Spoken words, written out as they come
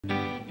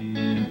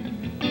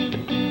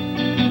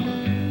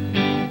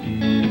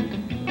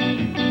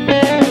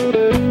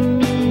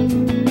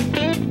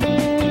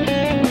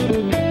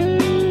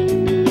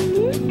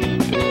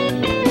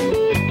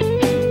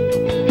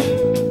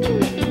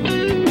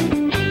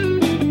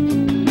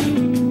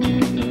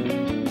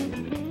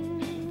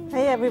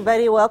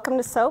everybody. Welcome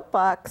to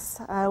Soapbox.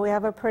 We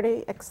have a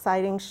pretty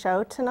exciting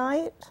show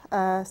tonight,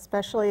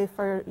 especially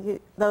for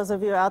those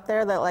of you out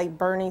there that like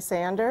Bernie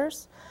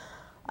Sanders.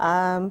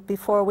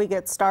 Before we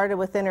get started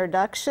with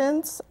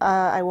introductions,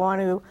 I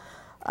want to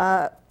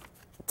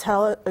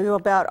tell you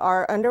about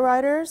our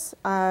underwriters.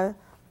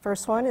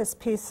 First one is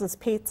Pieces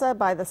Pizza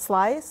by the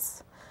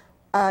Slice,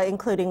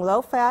 including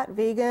low-fat,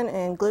 vegan,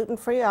 and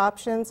gluten-free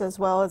options, as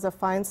well as a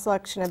fine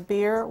selection of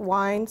beer,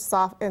 wine,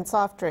 and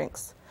soft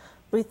drinks.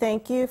 We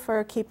thank you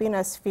for keeping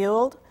us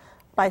fueled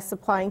by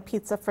supplying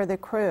pizza for the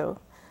crew.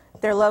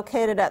 They're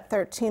located at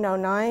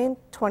 1309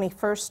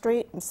 21st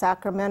Street in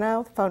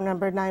Sacramento, phone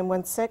number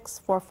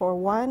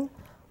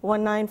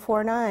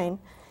 916-441-1949.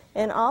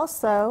 And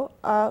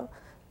also,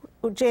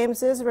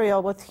 James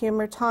Israel with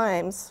Humor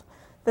Times.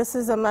 This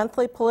is a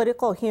monthly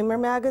political humor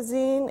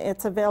magazine.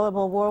 It's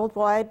available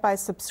worldwide by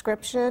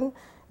subscription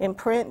in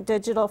print,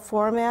 digital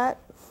format.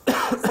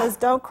 It says,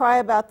 don't cry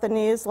about the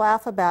news,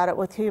 laugh about it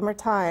with Humor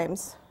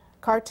Times.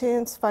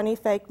 Cartoons, funny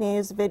fake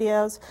news,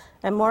 videos,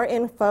 and more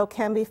info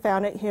can be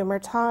found at Humor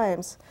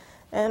Times.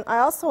 And I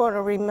also want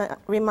to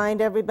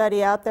remind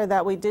everybody out there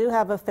that we do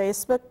have a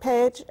Facebook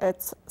page.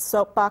 It's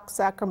Soapbox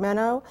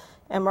Sacramento,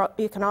 and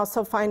you can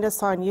also find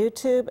us on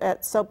YouTube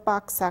at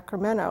Soapbox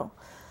Sacramento.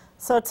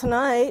 So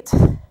tonight,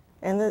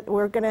 and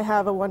we're going to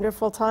have a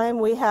wonderful time,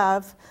 we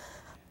have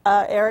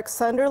Eric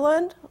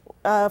Sunderland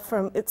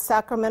from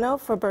Sacramento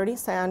for Bernie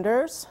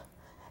Sanders.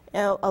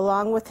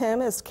 Along with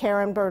him is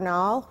Karen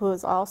Bernal, who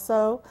is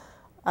also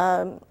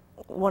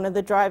one of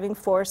the driving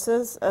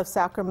forces of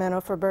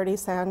Sacramento for Bernie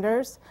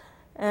Sanders.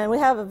 And we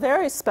have a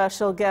very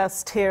special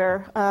guest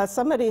here,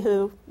 somebody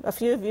who a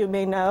few of you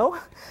may know.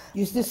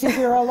 Used to sit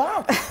here a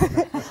lot.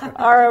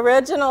 Our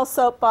original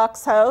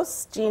Soapbox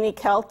host, Jeanie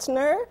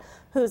Keltner,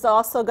 who's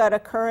also got a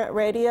current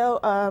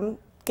radio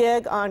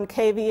gig on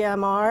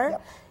KVMR.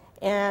 Yep.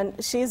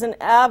 And she's an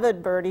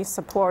avid Bernie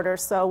supporter,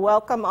 so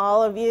welcome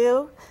all of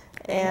you.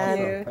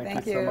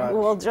 Thank you so much.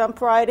 We'll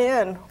jump right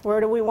in. Where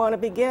do we want to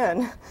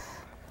begin?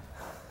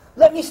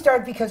 Let me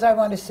start because I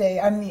want to say,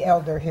 I'm the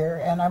elder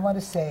here, and I want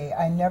to say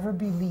I never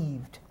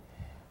believed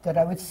that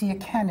I would see a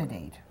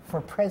candidate for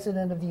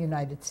President of the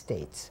United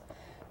States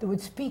that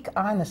would speak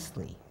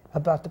honestly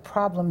about the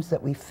problems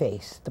that we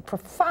face, the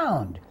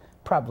profound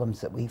problems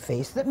that we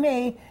face that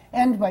may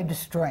end by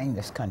destroying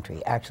this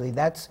country. Actually,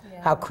 that's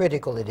how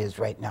critical it is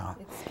right now.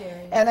 It's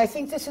scary. And I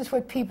think this is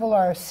what people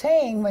are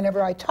saying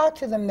whenever I talk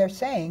to them. They're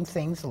saying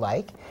things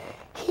like,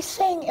 he's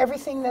saying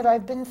everything that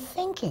I've been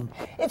thinking.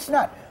 It's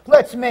not,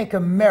 let's make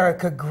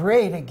America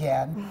great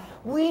again.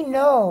 We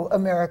know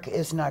America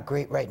is not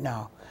great right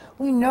now.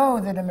 We know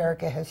that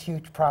America has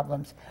huge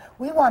problems.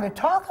 We want to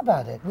talk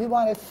about it. We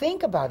want to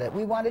think about it.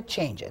 We want to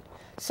change it.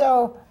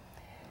 So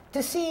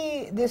to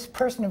see this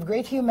person of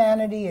great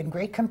humanity and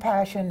great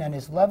compassion and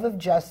his love of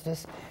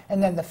justice,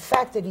 and then the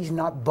fact that he's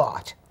not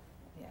bought,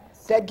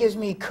 that gives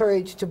me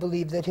courage to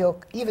believe that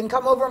he'll even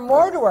come over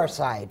more to our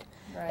side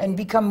and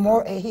become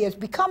more, he has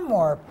become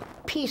more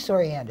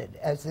peace-oriented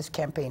as this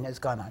campaign has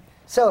gone on.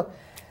 So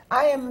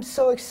I am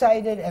so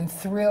excited and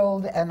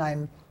thrilled, and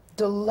I'm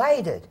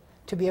delighted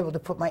to be able to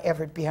put my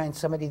effort behind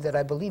somebody that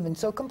I believe in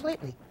so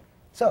completely.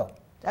 So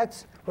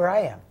that's where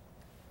I am.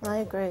 I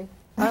agree.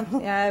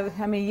 Yeah,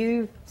 I mean,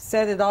 you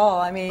said it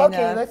all. I mean,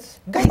 okay, let's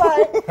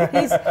goodbye.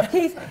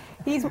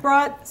 He's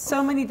brought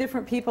so many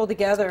different people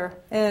together,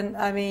 and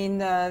I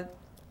mean, I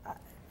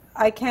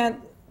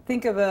can't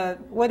think of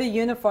what a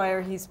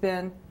unifier he's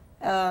been,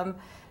 and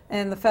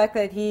the fact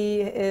that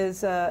he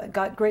is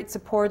got great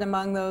support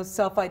among those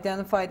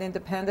self-identified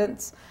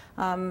independents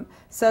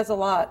says a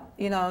lot.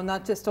 You know,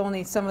 not just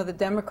only some of the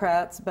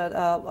Democrats, but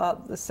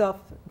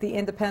the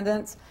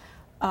independents.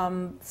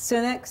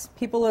 Cynics,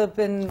 people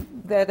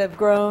that have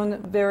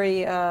grown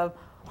very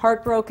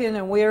heartbroken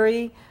and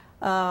weary,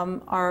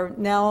 are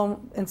now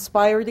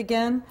inspired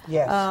again.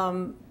 Yes.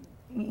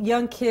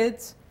 Young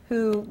kids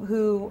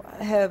who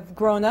have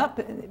grown up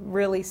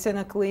really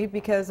cynically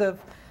because of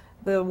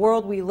the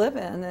world we live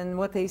in and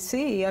what they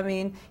see. I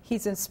mean,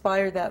 he's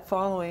inspired that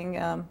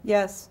following.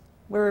 Yes,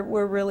 we're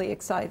really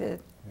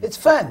excited. It's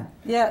fun.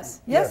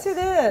 Yes, it is.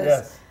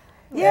 Yes.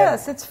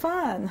 Yes, it's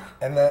fun.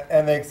 And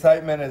the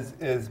excitement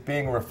is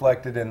being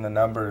reflected in the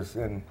numbers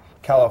in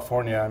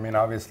California. I mean,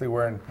 obviously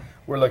we're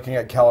looking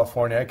at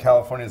California.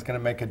 California is going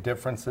to make a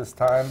difference this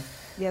time.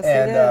 Yes,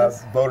 and, it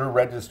is. Voter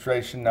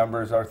registration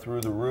numbers are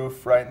through the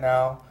roof right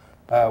now.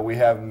 We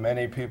have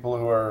many people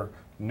who are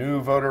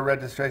new voter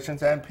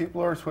registrations, and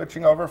people who are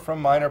switching over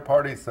from minor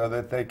parties so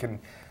that they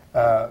can,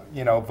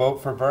 vote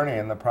for Bernie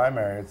in the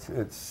primary.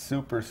 It's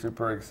super,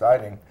 super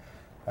exciting.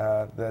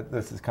 That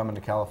this is coming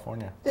to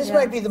California. This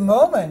might be the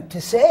moment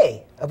to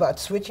say about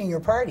switching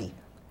your party.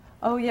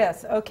 Oh,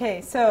 yes.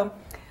 Okay. So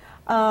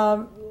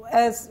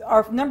as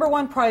our number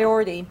one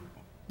priority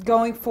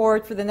going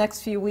forward for the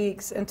next few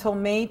weeks until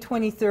May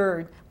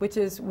 23rd, which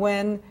is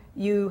when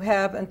you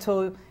have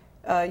until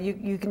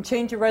you can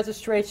change your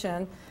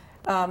registration,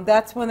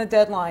 that's when the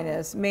deadline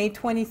is, May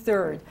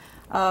 23rd.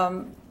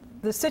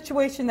 The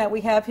situation that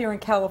we have here in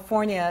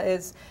California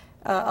is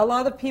a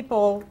lot of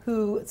people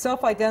who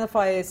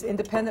self-identify as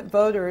independent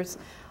voters,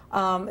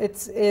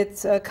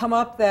 it's come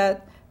up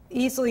that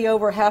easily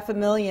over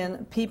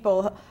 500,000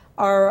 people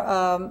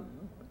are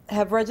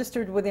have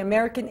registered with the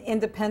American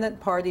Independent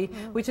Party,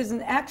 which is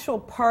an actual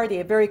party,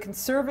 a very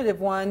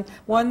conservative one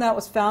that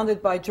was founded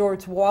by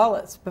George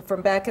Wallace, but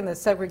from back in the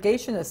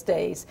segregationist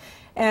days.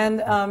 And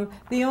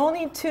the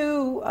only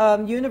two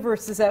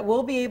universes that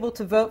will be able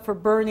to vote for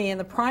Bernie in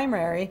the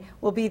primary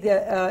will be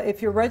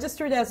if you're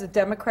registered as a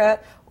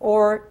Democrat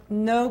or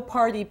no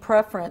party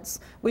preference,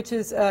 which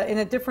is in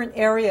a different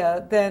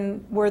area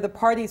than where the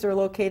parties are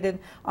located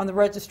on the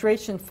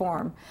registration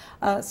form.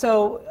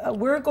 So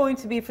we're going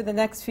to be, for the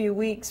next few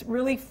weeks,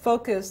 really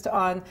focused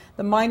on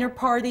the minor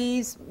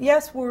parties.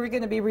 Yes, we're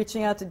going to be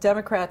reaching out to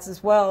Democrats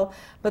as well,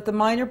 but the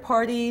minor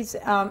parties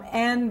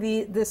and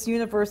this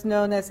universe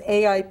known as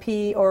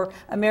AIP, or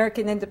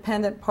American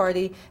Independent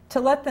Party, to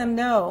let them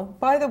know,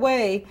 by the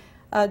way,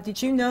 did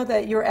you know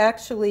that you're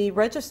actually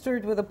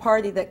registered with a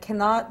party that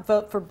cannot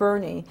vote for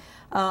Bernie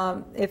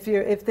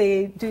if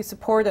they do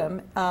support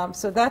him?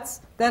 So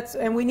that's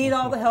and we need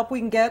all the help we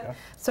can get.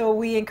 So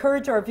we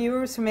encourage our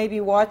viewers who may be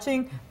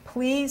watching,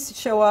 please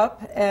show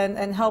up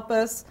and help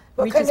us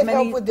reach as many. What kind of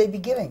help would they be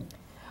giving?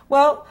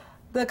 Well,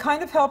 the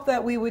kind of help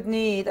that we would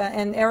need,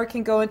 and Eric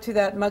can go into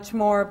that much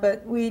more,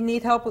 but we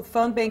need help with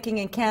phone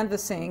banking and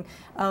canvassing.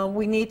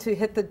 We need to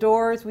hit the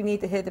doors, we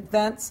need to hit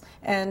events,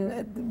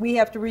 and we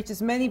have to reach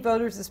as many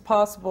voters as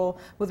possible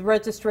with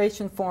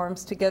registration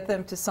forms to get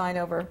them to sign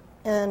over.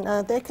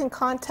 And they can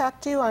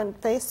contact you on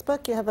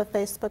Facebook. You have a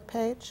Facebook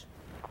page?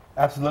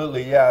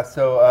 Absolutely, yeah.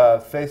 So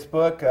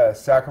Facebook,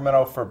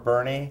 Sacramento for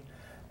Bernie,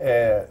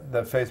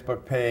 the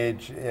Facebook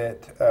page,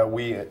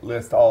 we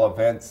list all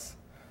events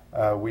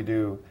we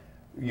do.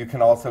 You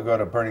can also go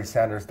to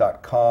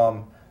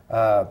berniesanders.com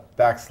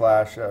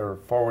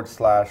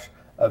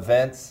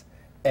 /events,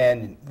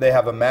 and they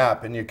have a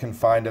map, and you can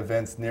find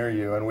events near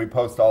you. And we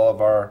post all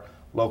of our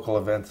local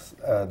events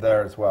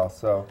there as well.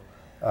 So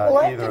well,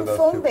 I've either been of those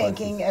phone two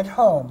banking places. at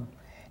home.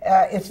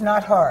 It's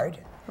not hard.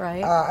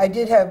 Right. I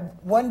did have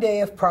one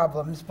day of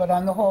problems, but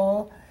on the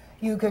whole,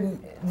 you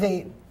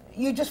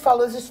just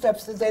follow the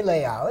steps that they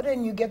lay out,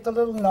 and you get the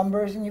little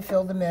numbers and you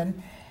fill them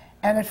in.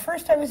 And at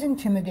first I was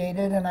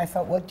intimidated, and I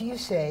thought, what do you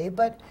say?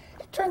 But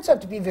it turns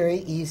out to be very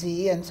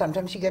easy, and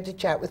sometimes you get to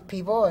chat with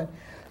people, and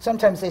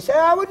sometimes they say,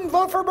 I wouldn't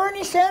vote for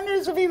Bernie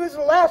Sanders if he was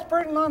the last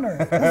person on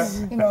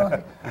earth. You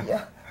know,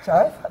 yeah.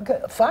 So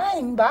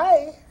fine,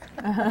 bye.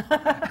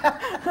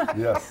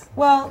 Yes.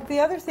 Well,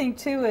 the other thing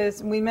too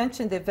is, we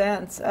mentioned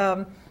events.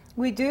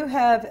 We do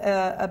have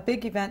a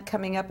big event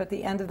coming up at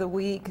the end of the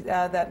week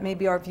that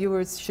maybe our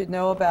viewers should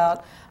know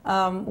about.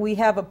 We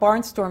have a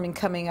barnstorming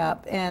coming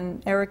up,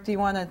 and Eric, do you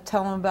want to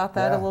tell them about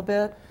that a little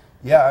bit?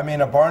 Yeah, I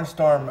mean, a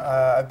barnstorm,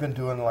 I've been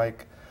doing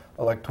like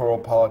electoral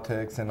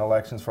politics and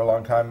elections for a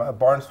long time. A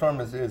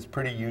barnstorm is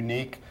pretty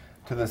unique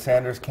to the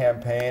Sanders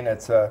campaign.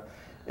 It's a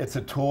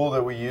tool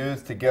that we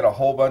use to get a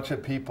whole bunch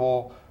of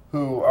people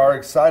who are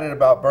excited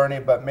about Bernie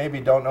but maybe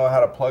don't know how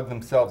to plug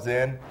themselves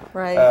in.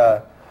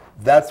 Right.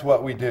 That's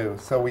what we do.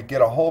 So we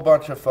get a whole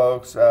bunch of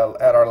folks.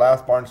 At our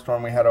last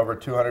barnstorm, we had over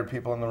 200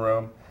 people in the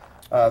room.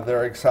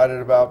 They're excited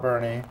about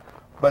Bernie,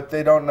 but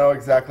they don't know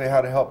exactly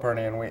how to help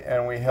Bernie,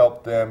 and we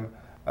help them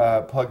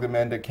plug them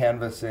into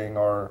canvassing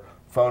or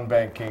phone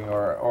banking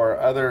or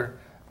other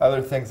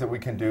things that we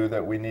can do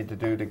that we need to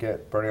do to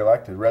get Bernie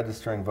elected,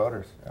 registering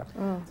voters. Yeah.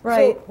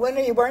 Right. So when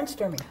are you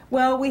barnstorming?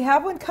 Well, we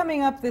have one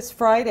coming up this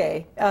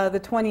Friday, the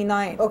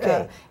 29th.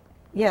 Okay.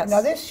 Yes.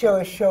 Now this show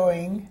is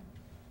showing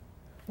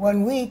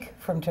 1 week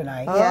from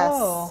tonight.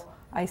 Oh,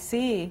 I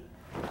see.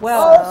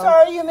 Well, Oh,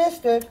 sorry you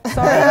missed it.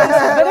 sorry,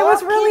 but it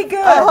was really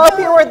good. I hope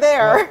you were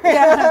there.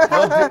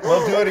 Yeah.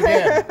 We'll do it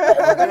again.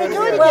 We're going to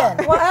do it Well,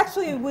 again. well,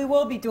 actually, we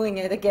will be doing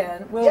it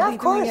again. We'll Yeah, be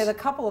of doing course. it a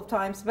couple of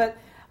times. But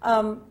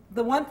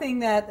the one thing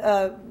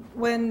that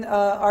when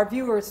our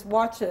viewers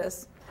watch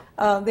us,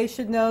 they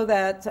should know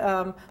that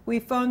we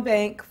phone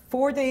bank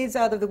 4 days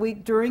out of the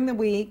week during the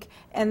week,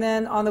 and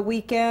then on the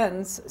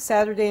weekends,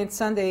 Saturday and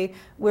Sunday,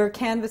 we're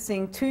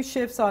canvassing 2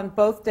 shifts on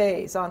both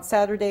days. On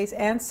Saturdays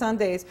and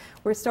Sundays,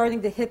 we're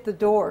starting to hit the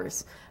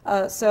doors.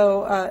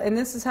 And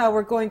this is how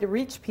we're going to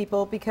reach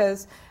people,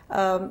 because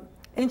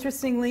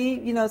interestingly,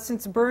 you know,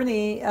 since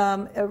Bernie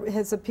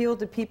has appealed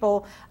to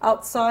people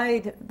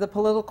outside the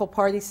political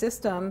party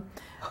system,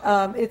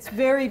 it's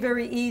very,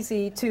 very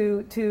easy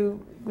to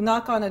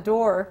knock on a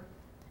door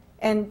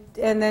and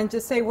then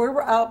just say,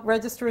 we're out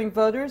registering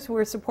voters,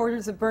 we're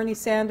supporters of Bernie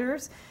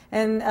Sanders,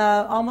 and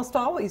almost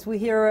always we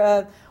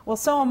hear, well,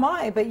 so am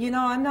I, but you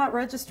know, I'm not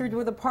registered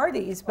with the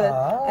parties, but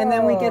and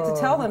then we get to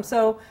tell them.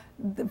 So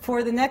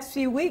for the next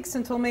few weeks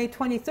until May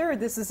 23rd,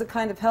 this is the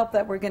kind of help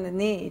that we're going to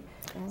need.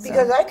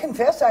 Because I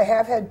confess I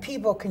have had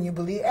people, can you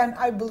believe, and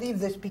I believe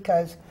this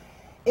because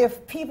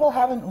if people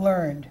haven't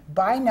learned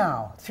by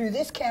now through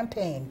this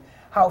campaign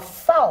how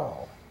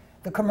foul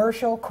the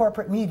commercial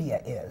corporate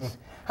media is,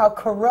 how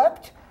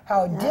corrupt,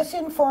 how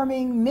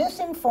disinforming,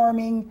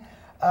 misinforming,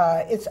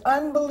 it's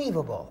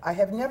unbelievable. I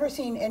have never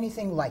seen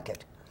anything like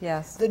it.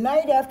 Yes. The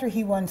night after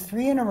he won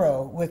 3 in a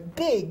row with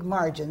big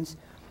margins,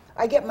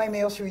 I get my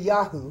mail through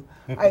Yahoo.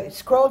 I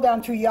scroll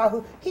down through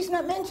Yahoo. He's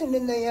not mentioned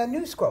in the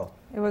news scroll.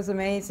 It was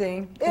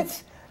amazing.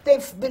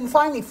 They've been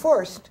finally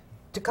forced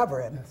to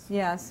cover him.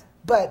 Yes.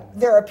 But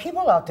there are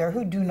people out there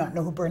who do not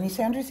know who Bernie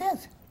Sanders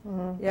is.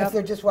 Yep. If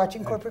they're just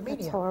watching corporate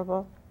media. It's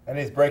horrible. And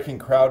he's breaking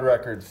crowd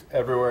records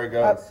everywhere he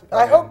goes.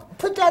 I hope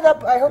put that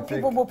up. I hope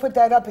people will put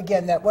that up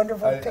again. That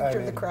wonderful picture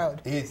of the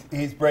crowd.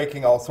 He's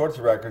breaking all sorts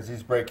of records.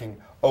 He's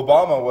breaking.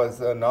 Obama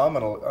was a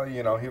nominal.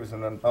 He was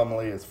an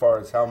anomaly as far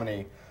as how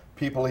many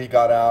people he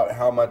got out,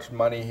 how much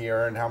money he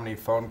earned, how many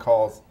phone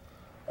calls.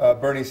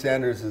 Bernie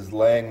Sanders is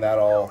laying that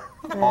all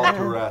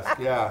to rest.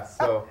 Yeah.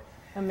 So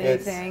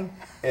amazing.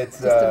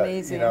 It's just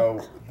amazing.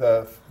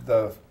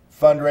 The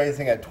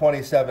fundraising at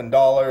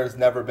 $27,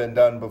 never been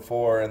done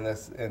before in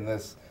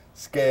this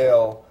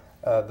scale.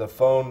 The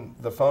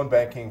phone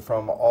banking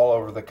from all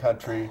over the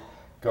country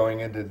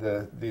going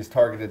into these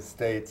targeted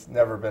states,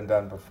 never been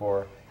done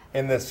before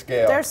in this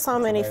scale. There's so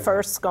many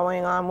firsts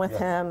going on with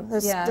him.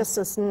 This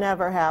has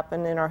never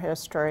happened in our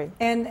history.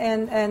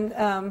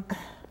 And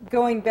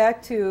going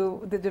back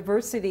to the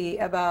diversity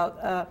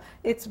about,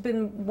 it's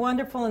been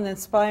wonderful and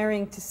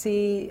inspiring to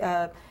see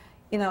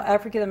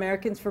African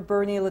Americans for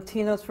Bernie,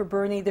 Latinos for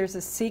Bernie. There's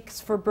a Sikhs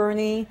for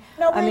Bernie.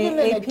 Now, wait a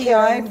minute, API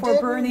Karen, for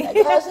Bernie.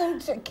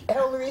 Hasn't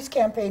Hillary's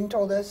campaign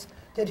told us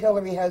that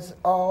Hillary has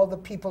all the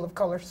people of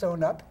color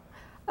sewn up?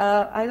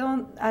 I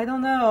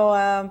don't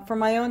know. From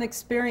my own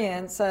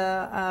experience,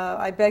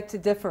 I beg to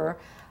differ.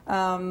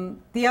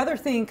 The other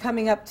thing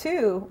coming up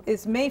too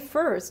is May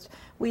 1st.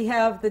 We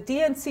have the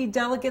DNC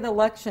delegate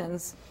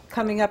elections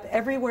coming up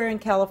everywhere in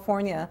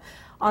California.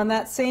 On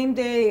that same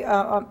day,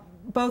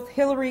 both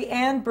Hillary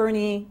and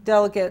Bernie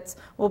delegates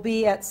will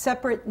be at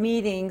separate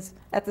meetings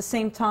at the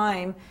same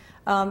time,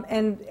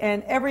 and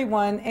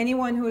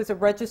anyone who is a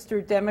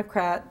registered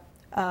Democrat,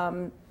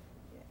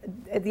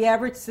 the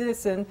average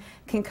citizen,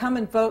 can come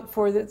and vote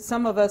for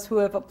some of us who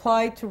have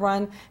applied to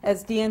run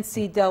as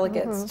DNC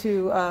delegates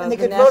to and they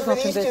the could national vote for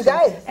these convention. two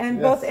guys.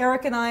 And both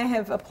Eric and I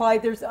have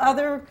applied. There's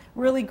other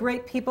really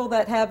great people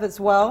that have as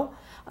well,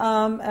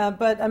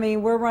 but I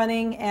mean we're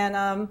running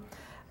and.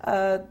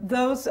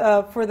 Those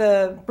for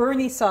the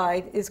Bernie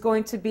side is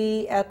going to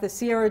be at the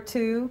Sierra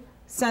 2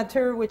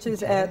 Center, which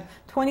is at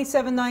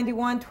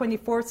 2791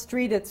 24th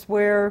Street. It's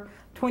where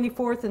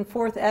 24th and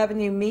 4th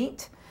Avenue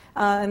meet,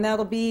 and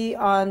that'll be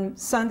on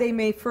Sunday,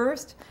 May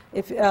 1st.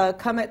 If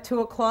come at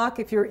 2 o'clock.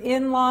 If you're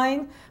in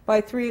line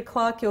by 3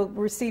 o'clock, you'll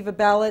receive a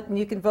ballot and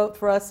you can vote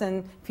for us.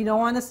 And if you don't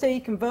want to stay,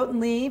 you can vote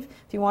and leave.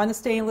 If you want to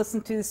stay and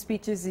listen to the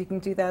speeches, you can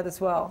do that as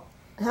well.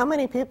 How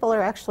many people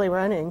are actually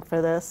running for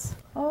this?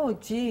 Oh,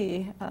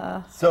 gee.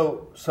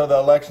 So the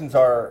elections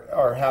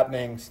are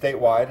happening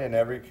statewide in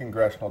every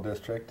congressional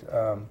district.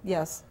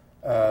 Yes.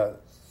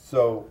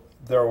 So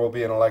there will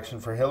be an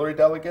election for Hillary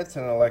delegates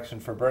and an election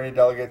for Bernie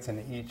delegates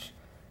in each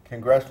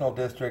congressional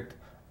district.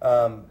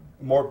 A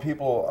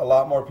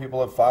lot more people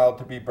have filed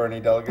to be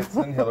Bernie delegates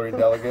than Hillary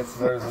delegates.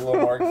 There's a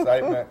little more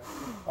excitement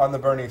on the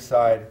Bernie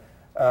side.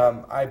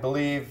 I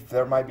believe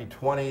there might be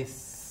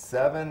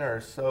 27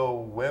 or so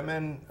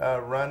women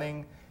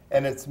running,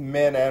 and it's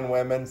men and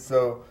women,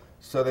 so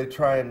they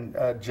try and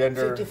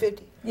gender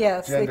 50-50.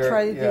 Yes, they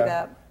try to do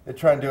that. They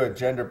try and do a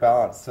gender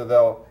balance. So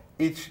they'll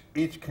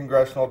each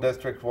congressional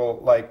district will,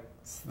 like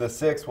the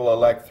 6, will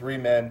elect 3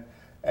 men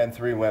and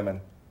 3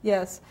 women.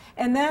 Yes,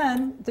 and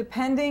then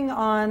depending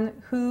on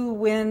who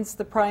wins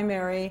the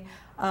primary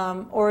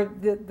or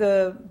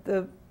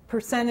the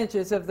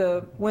percentages of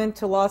the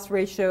win-to-loss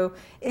ratio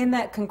in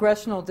that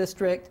congressional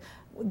district,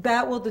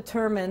 that will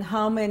determine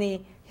how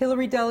many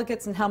Hillary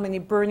delegates and how many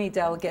Bernie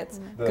delegates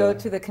go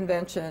to the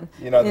convention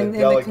in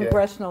the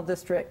congressional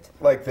district.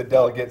 Like the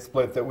delegate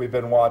split that we've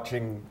been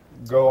watching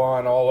go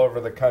on all over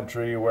the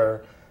country,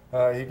 where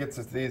he gets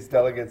these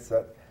delegates.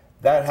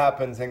 That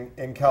happens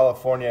in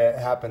California. It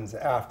happens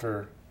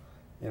after,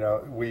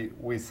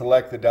 we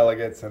select the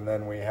delegates and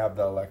then we have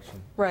the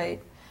election.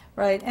 Right.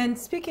 Right, and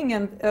speaking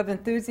of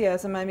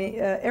enthusiasm, I mean,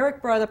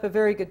 Eric brought up a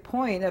very good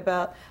point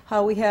about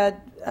how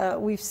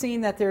we've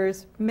seen that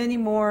there's many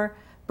more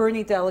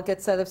Bernie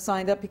delegates that have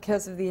signed up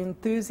because of the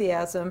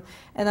enthusiasm.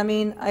 And I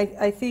mean,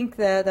 I think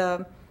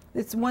that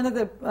it's one of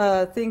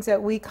the things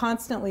that we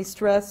constantly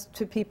stress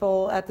to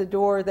people at the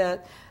door,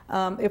 that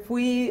if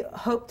we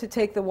hope to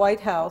take the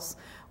White House,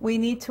 we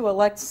need to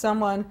elect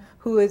someone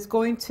who is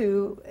going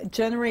to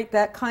generate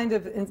that kind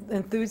of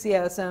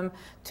enthusiasm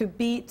to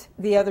beat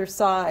the other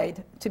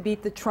side, to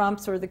beat the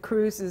Trumps or the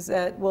Cruzes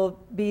that will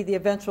be the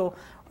eventual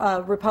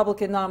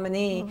Republican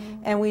nominee.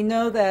 And we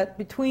know that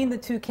between the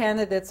 2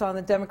 candidates on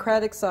the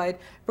Democratic side,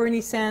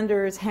 Bernie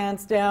Sanders,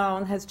 hands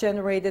down, has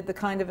generated the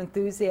kind of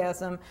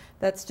enthusiasm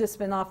that's just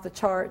been off the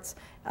charts.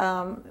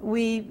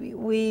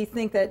 We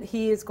think that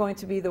he is going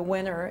to be the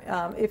winner.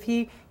 If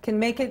he can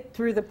make it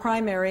through the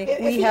primary,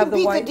 we have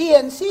the White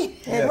House.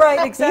 DNC. Yeah.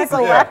 Right,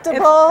 exactly. He's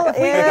electable. If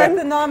we get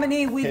the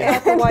nominee, we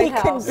have the White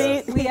House.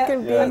 He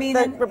can beat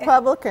the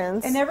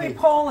Republicans. In every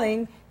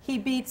polling, he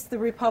beats the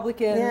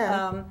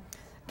Republican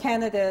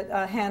candidate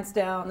hands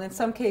down, in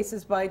some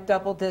cases by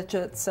double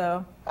digits.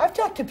 So I've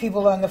talked to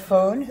people on the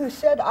phone who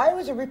said I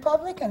was a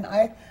Republican.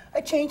 I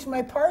changed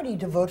my party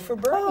to vote for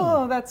Bernie.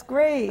 oh, that's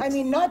great. I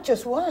mean, not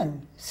just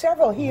one,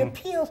 several. He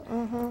appeals.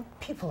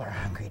 People are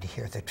hungry to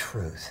hear the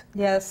truth.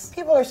 Yes.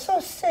 People are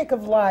so sick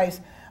of lies.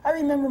 I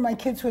remember my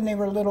kids when they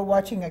were little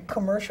watching a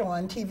commercial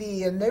on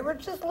TV, and they were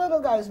just little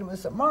guys, and it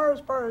was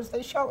Mars bars.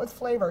 They shot with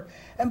flavor,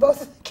 and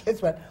both of the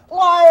kids went,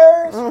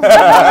 liars!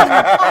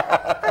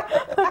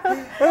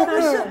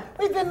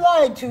 We've been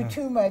lied to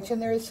too much,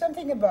 and there is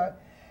something about,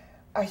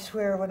 I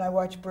swear, when I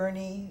watch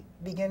Bernie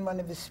begin one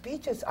of his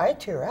speeches, I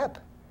tear up.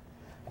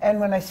 And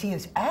when I see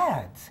his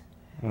ads,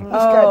 he's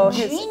got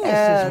his geniuses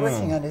ads.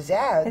 working on his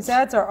ads. His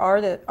ads are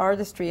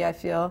artistry, I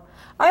feel.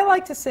 I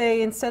like to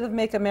say, instead of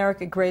make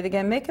America great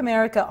again, make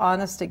America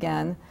honest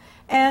again.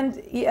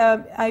 And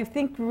I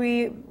think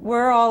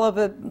we're all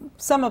of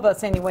some of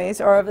us anyways,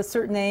 are of a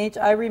certain age.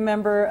 I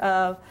remember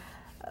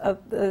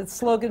a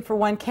slogan for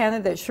one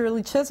candidate,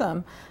 Shirley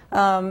Chisholm,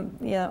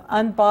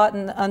 unbought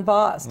and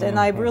unbossed. And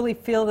I really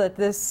feel that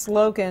this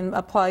slogan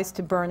applies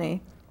to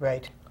Bernie.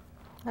 Right.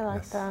 I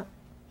like that.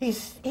 He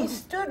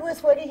stood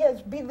with what he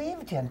has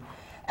believed in.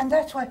 And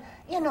that's why,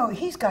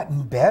 he's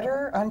gotten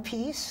better on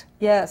peace.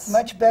 Yes.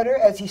 Much better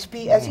as he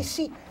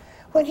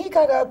when he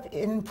got up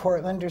in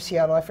Portland or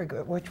Seattle, I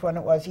forget which one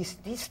it was,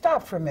 he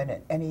stopped for a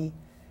minute and he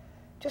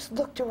just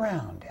looked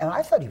around. And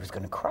I thought he was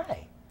going to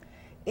cry.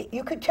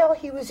 You could tell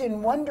he was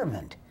in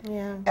wonderment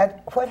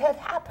at what had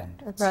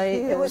happened. It's Right.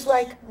 huge. It was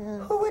like,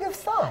 who would have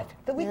thought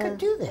that we could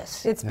do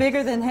this? It's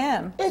bigger than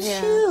him. It's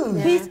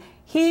huge.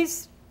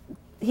 Yeah.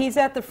 He's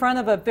at the front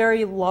of a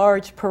very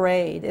large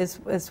parade, is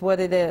what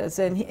it is,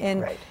 and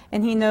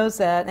he knows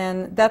that,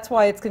 and that's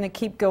why it's going to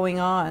keep going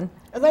on.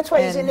 And that's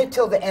why he's in it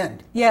till the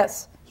end.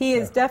 Yes, he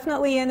is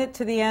definitely in it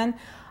to the end.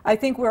 I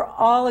think we're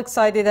all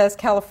excited as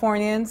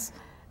Californians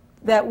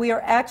that we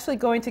are actually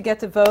going to get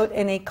to vote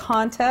in a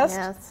contest.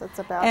 Yes, it's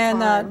about and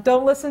time.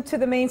 Don't listen to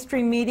the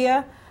mainstream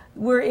media.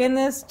 We're in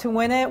this to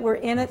win it. We're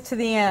in it to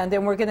the end,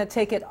 and we're going to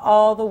take it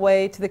all the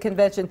way to the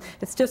convention.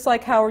 It's just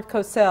like Howard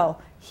Cosell.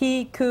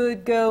 He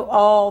could go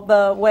all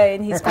the way,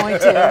 and he's going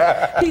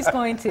to. He's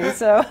going to.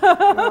 So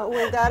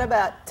We got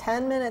about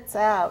 10 minutes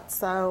out,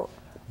 so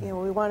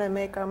we want to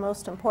make our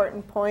most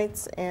important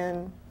points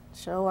and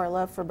show our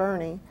love for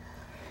Bernie.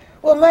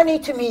 Well, money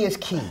to me is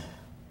key,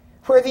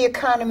 where the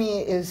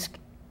economy is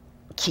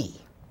key.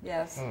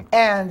 yes,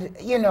 And,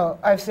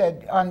 I've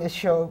said on this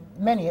show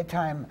many a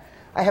time,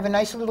 I have a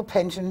nice little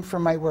pension for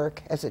my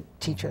work as a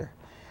teacher.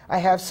 I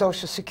have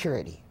Social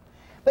Security.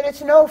 But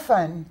it's no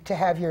fun to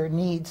have your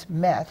needs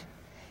met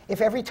if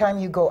every time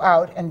you go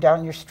out and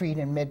down your street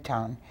in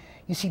Midtown,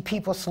 you see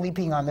people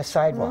sleeping on the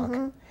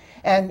sidewalk.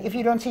 And if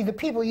you don't see the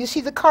people, you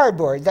see the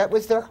cardboard. That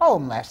was their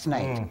home last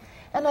night.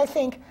 And I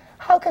think,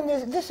 how can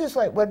this is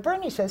like what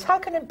Bernie says, how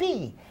can it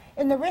be?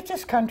 In the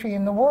richest country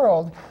in the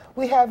world,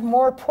 we have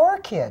more poor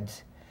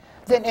kids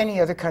than any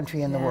other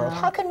country in the world.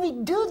 How can we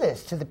do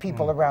this to the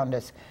people around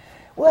us?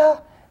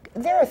 Well,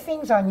 there are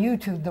things on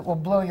YouTube that will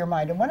blow your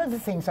mind. And one of the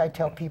things I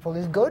tell people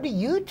is go to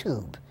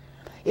YouTube.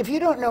 If you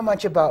don't know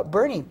much about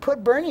Bernie,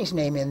 put Bernie's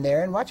name in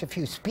there and watch a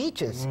few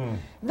speeches.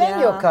 Then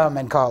you'll come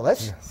and call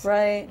us.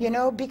 right.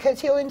 Because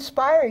he'll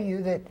inspire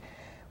you that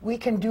we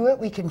can do it,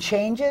 we can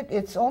change it.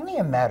 It's only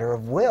a matter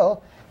of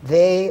will.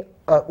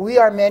 We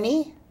are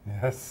many.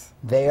 Yes.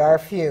 They are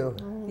few.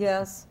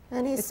 Yes.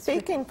 And he's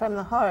speaking from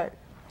the heart.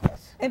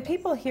 Yes. And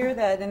people hear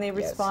that and they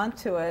respond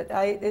to it.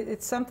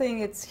 It's something.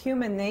 It's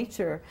human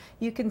nature.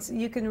 You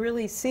can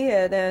really see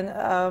it.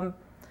 And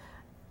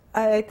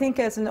I think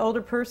as an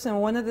older person,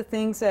 one of the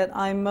things that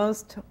I'm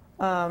most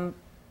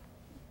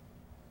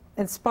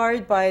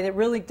inspired by that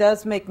really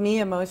does make me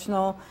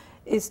emotional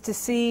is to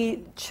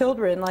see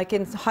children, like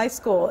in high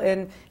school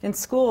and in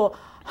school.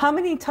 How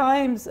many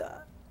times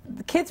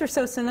the kids are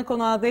so cynical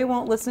now? They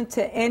won't listen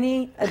to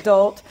any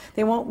adult.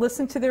 They won't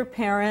listen to their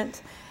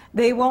parent.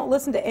 They won't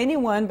listen to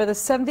anyone but a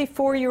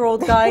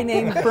 74-year-old guy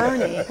named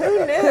Bernie,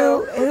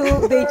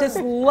 who they just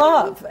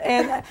love.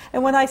 And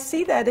when I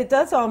see that, it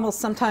does almost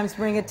sometimes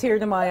bring a tear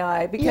to my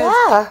eye because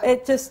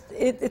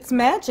it's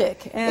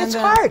magic. And, It's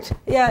heart.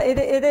 Yeah,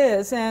 it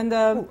is.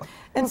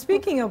 And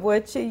speaking of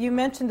which, you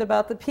mentioned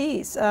about the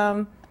peace.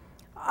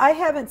 I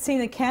haven't seen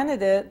a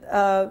candidate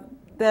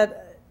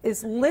that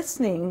is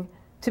listening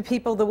to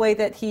people the way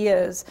that he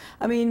is.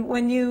 I mean,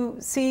 when you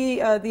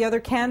see the other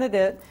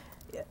candidate,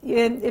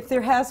 and if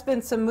there has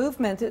been some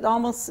movement, it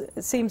almost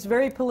seems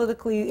very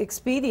politically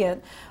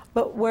expedient.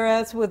 But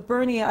whereas with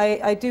Bernie,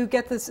 I do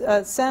get this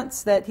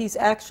sense that he's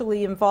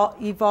actually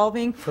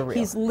evolving. For real.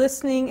 He's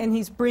listening and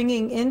he's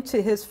bringing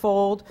into his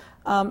fold,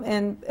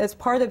 and as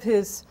part of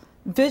his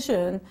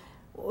vision,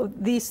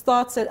 these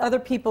thoughts that other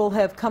people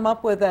have come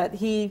up with that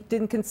he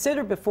didn't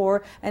consider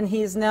before, and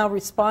he is now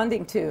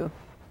responding to.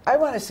 I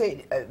want to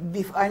say,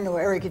 I know,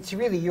 Eric, it's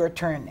really your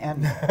turn,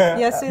 and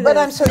Yes, it but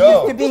is. I'm so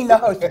used to being the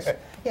hostess,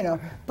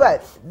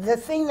 But the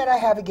thing that I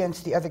have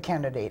against the other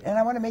candidate, and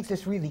I want to make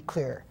this really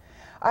clear,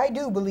 I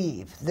do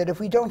believe that if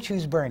we don't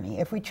choose Bernie,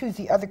 if we choose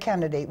the other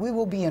candidate, we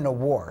will be in a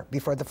war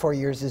before the 4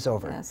 years is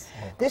over. Yes.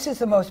 This is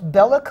the most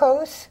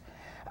bellicose,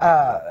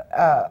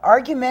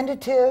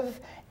 argumentative,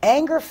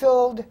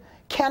 anger-filled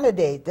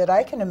candidate that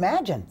I can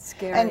imagine.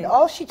 Scary. And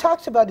all she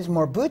talks about is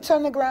more boots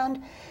on the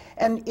ground.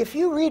 And if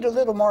you read a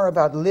little more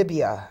about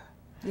Libya,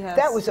 Yes.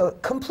 that was a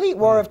complete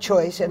war of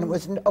choice, and it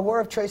was a war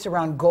of choice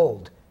around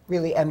gold,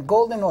 really, and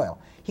gold and oil.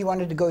 He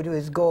wanted to go to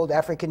his gold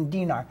African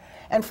dinar.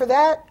 And for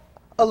that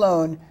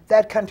alone,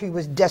 that country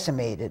was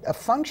decimated. A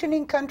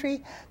functioning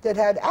country that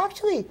had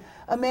actually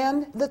a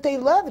man that they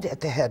loved at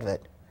the head of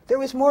it. There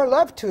was more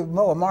love to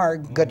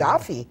Muammar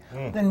Gaddafi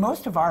than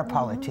most of our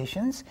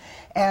politicians.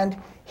 And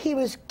he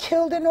was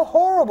killed in a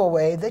horrible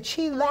way that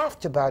she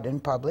laughed about in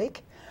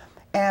public,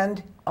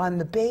 and on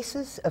the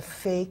basis of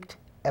faked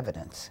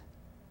evidence.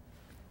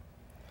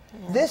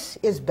 Yeah. This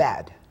is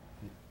bad.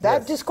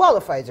 That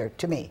disqualifies her,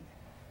 to me.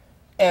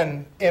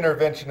 And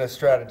interventionist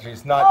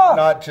strategies,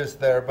 not just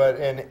there, but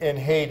in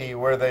Haiti,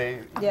 where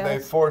they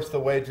forced the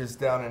wages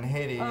down in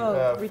Haiti.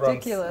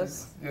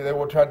 Ridiculous. They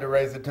were trying to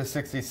raise it to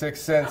 66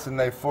 cents, and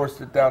they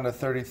forced it down to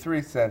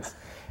 33 cents.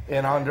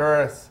 In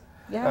Honduras,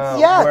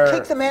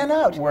 kick the man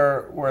out.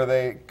 Where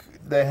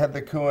they had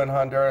the coup in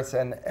Honduras,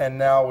 and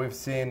now we've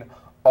seen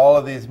all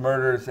of these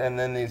murders, and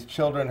then these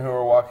children who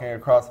are walking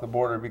across the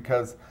border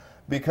because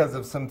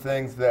of some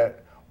things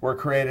that were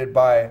created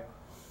by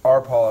our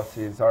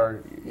policies,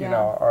 our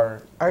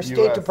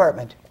State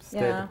Department.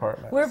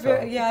 Department. We're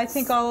I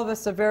think all of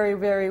us are very,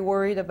 very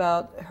worried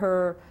about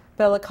her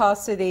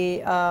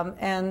bellicosity,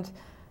 and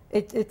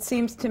it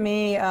seems to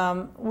me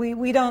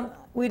we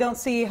don't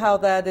see how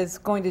that is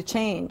going to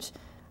change.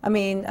 I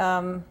mean,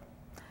 I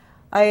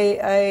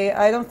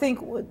don't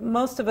think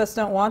most of us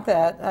don't want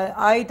that.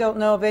 I don't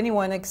know of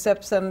anyone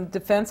except some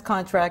defense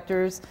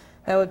contractors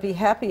that would be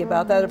happy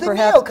about that, or the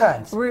perhaps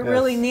neocons.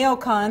 Really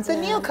neocons. The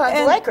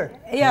neocons like her.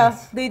 Yeah,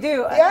 they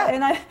do. Yeah.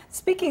 And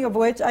speaking of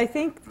which, I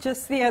think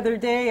just the other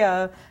day,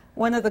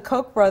 one of the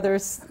Koch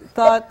brothers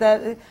thought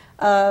that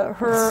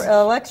her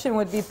election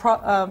would be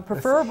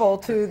preferable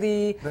to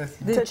the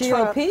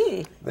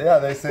GOP. Yeah,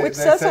 they say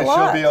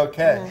she'll be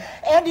okay.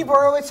 Yeah. Andy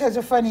Borowitz has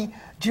a funny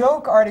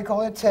joke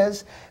article. It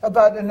says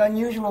about an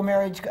unusual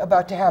marriage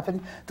about to happen.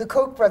 The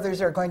Koch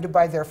brothers are going to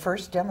buy their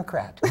first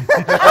Democrat.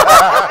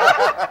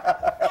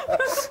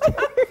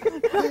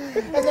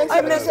 And then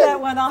I missed that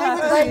one. I'll have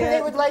to see it.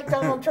 They would like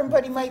Donald Trump,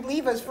 but he might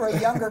leave us for a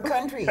younger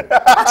country.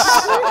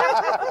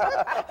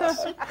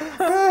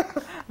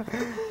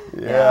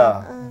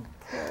 Yeah.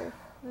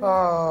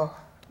 Oh.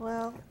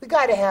 Well, we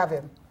got to have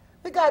him.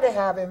 We got to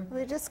have him.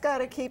 we just got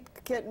to keep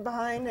getting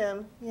behind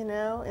him,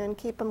 and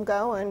keep him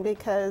going,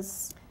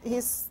 because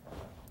he's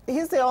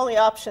the only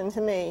option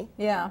to me.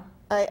 Yeah.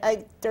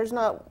 There's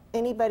not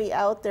anybody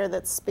out there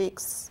that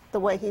speaks the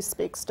way he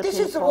speaks to people.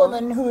 This is a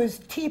woman who is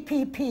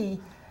TPP.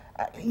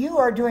 You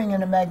are doing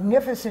a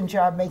magnificent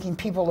job making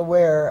people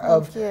aware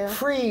of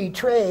free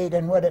trade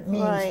and what it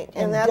means. Right,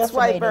 and that's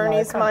why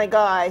Bernie's my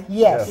guy.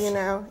 Yes.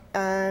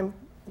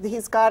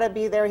 He's got to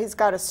be there. He's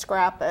got to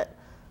scrap it.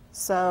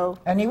 So.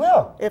 And he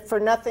will. If for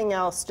nothing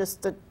else,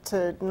 just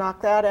to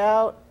knock that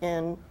out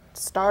and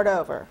start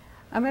over.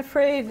 I'm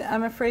afraid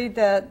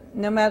that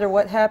no matter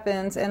what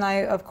happens, and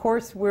of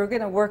course we're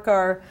going to work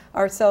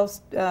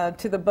ourselves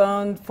to the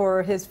bone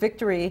for his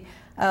victory,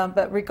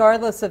 but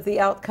regardless of the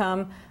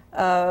outcome,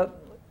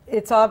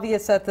 it's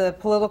obvious that the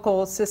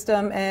political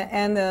system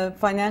and the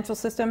financial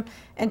system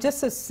and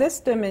just the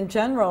system in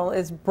general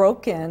is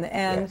broken,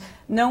 and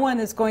no one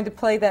is going to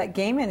play that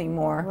game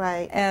anymore.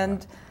 Right.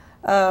 And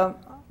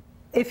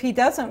if he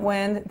doesn't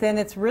win, then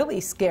it's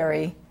really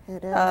scary.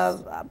 It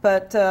is.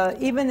 But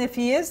even if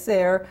he is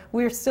there,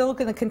 we're still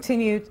going to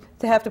continue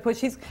to have to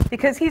push.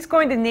 Because he's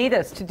going to need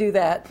us to do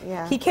that.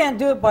 Yeah. He can't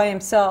do it by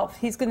himself.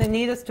 He's going to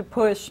need us to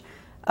push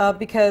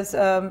because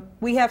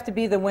we have to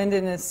be the wind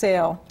in his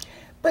sail.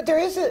 But there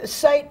is a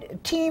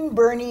site, Team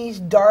Bernie's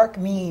Dark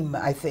Meme,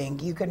 I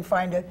think, you can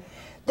find it,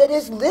 that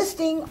is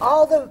listing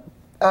all the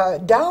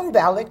down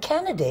ballot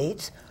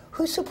candidates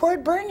who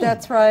support Bernie.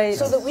 That's right.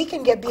 So that we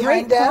can get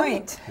behind Great them.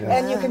 point.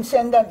 And you can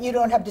send them, you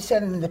don't have to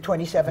send them the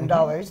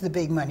 $27, the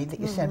big money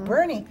that you sent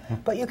Bernie,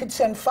 but you could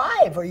send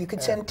 5 or you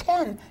could send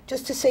 10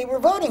 just to say we're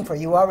voting for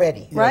you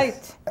already.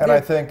 Right. And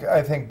I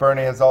think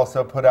Bernie has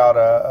also put out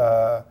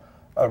a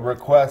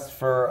request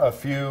for a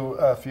few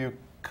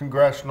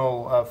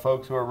congressional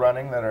folks who are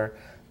running that are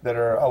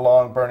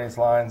along Bernie's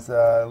lines,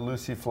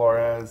 Lucy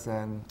Flores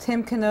and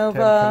Tim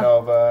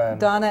Canova, and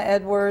Donna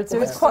Edwards. It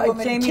was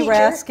Jamie teacher?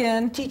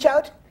 Raskin. Teach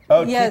Out?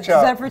 Oh, Yeah, Teach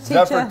Out. Zephyr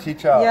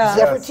Teach Out. Yeah.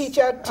 Zephyr Teach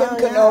Out, Tim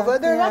Canova.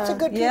 There are lots of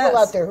good people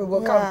out there who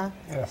will come.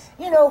 Yes.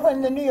 You know,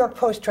 when the New York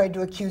Post tried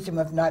to accuse him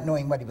of not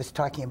knowing what he was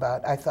talking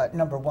about, I thought,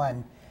 number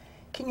one,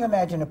 can you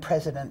imagine a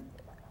president,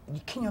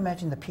 can you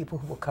imagine the people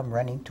who will come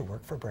running to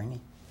work for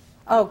Bernie?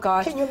 Oh,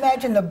 gosh. Can you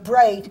imagine the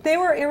bright... They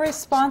were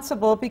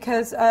irresponsible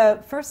because,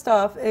 first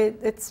off,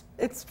 it's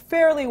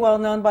fairly well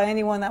known by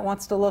anyone that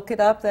wants to look it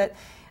up that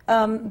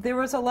there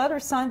was a letter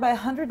signed by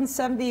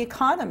 170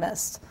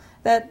 economists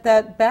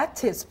that backed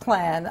his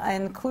plan,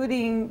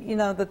 including, you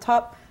know, the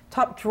top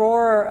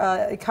drawer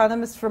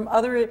economists from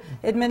other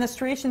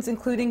administrations,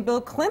 including Bill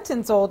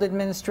Clinton's old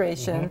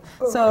administration.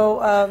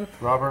 So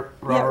Robert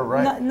yeah,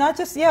 Reich. not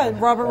just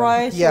Robert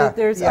Reich. Yeah,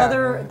 There's yeah.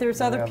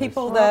 other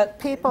people that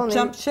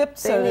jump ship,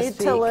 so they to need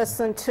speak. to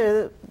listen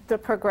to the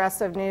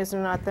progressive news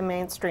and not the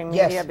mainstream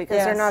media Yes. because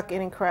Yes. they're not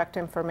getting correct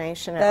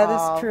information at That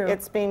is all. true.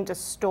 It's being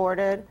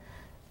distorted,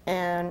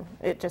 and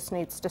it just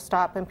needs to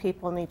stop, and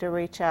people need to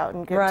reach out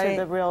and get Right.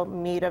 to the real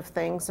meat of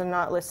things and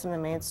not listen to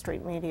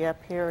mainstream media,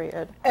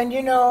 period. And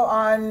you know,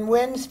 on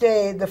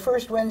Wednesday, the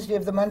first Wednesday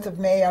of the month of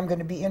May, I'm going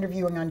to be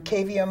interviewing on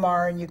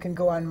KVMR, and you can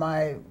go on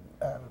my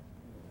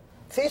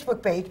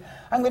Facebook page.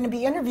 I'm going to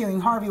be interviewing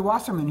Harvey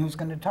Wasserman, who's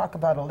going to talk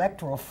about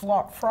electoral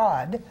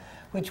fraud,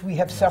 which we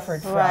have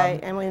suffered from. Right,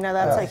 and we know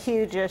that's a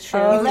huge issue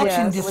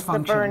Election with the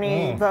dysfunction.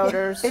 Bernie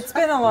voters. It's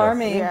been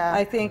alarming. Yeah.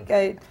 I think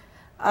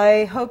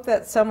I hope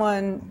that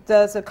someone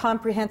does a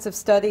comprehensive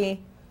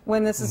study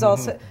when this is all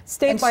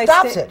state And by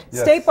stops state, it.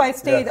 Yes. state by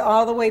state, Yes.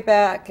 all the way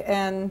back,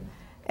 and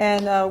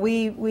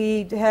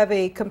we have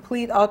a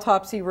complete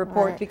autopsy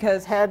report Right.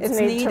 because Heads it's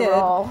need to needed.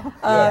 roll.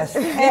 Yes.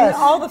 And Yes.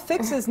 all the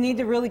fixes need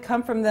to really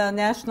come from the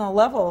national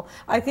level.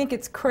 I think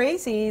it's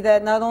crazy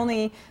that not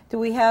only do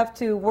we have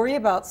to worry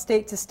about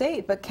state to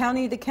state, but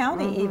county to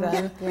county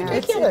even. Yeah.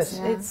 Ridiculous.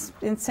 It's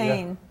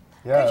insane.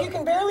 Because you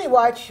can barely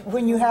watch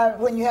when you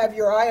have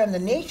your eye on the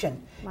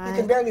nation. You Right.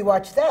 can barely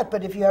watch that,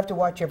 but if you have to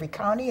watch every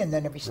county and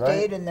then every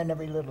state and then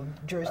every little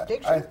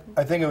jurisdiction.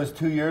 I think it was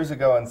 2 years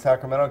ago in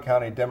Sacramento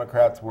County,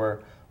 Democrats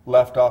were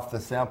left off the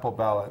sample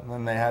ballot, and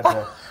then they had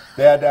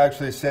to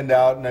actually send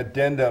out an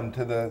addendum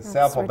to the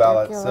sample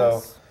ballot. So,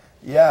 ridiculous.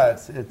 yeah,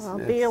 it's Well,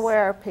 be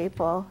aware,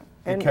 people.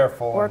 Be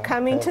careful We're and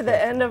coming pay to the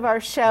attention. end of our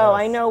show.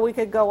 I Yes. know we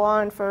could go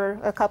on for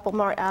a couple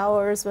more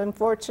hours, but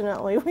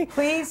unfortunately, our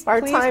please-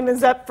 time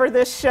is up for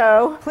this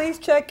show. Please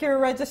check your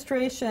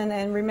registration,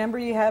 and remember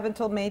you have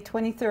until May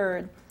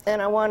 23rd. And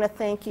I want to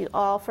thank you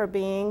all for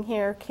being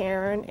here,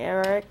 Karen,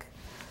 Eric,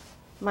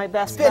 my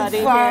best It's been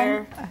buddy fun.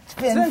 here. It's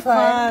been It's been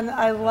fun. fun.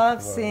 I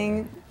love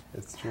seeing.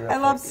 It's true. I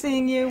love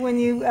seeing you when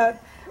you.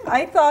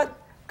 I thought,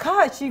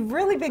 gosh, you've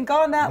really been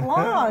gone that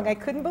long. I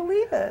couldn't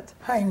believe it.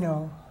 I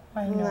know.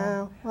 I know.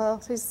 No,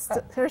 well,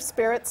 her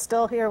spirit's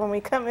still here when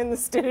we come in the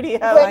studio.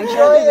 When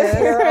Joy is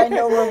here, I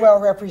know we're well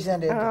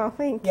represented. Oh,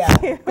 thank Yeah.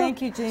 you.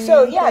 Thank you, Jeanie.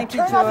 So yeah, Thank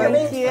you, turn off your Joy.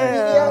 mainstream Thank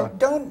you. media.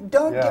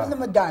 Don't Yeah. give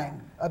them a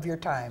dime of your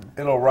time.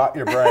 It'll rot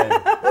your brain.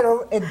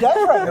 It does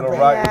rot your It'll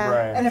brain. rot Yeah. your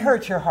brain. And it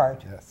hurts your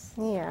heart. Yes.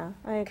 Yeah,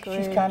 I agree.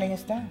 She's counting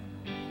us down.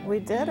 We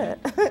did it.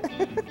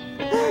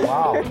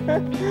 Wow.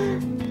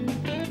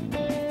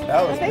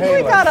 That was I think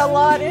we got a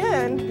lot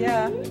in.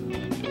 Yeah.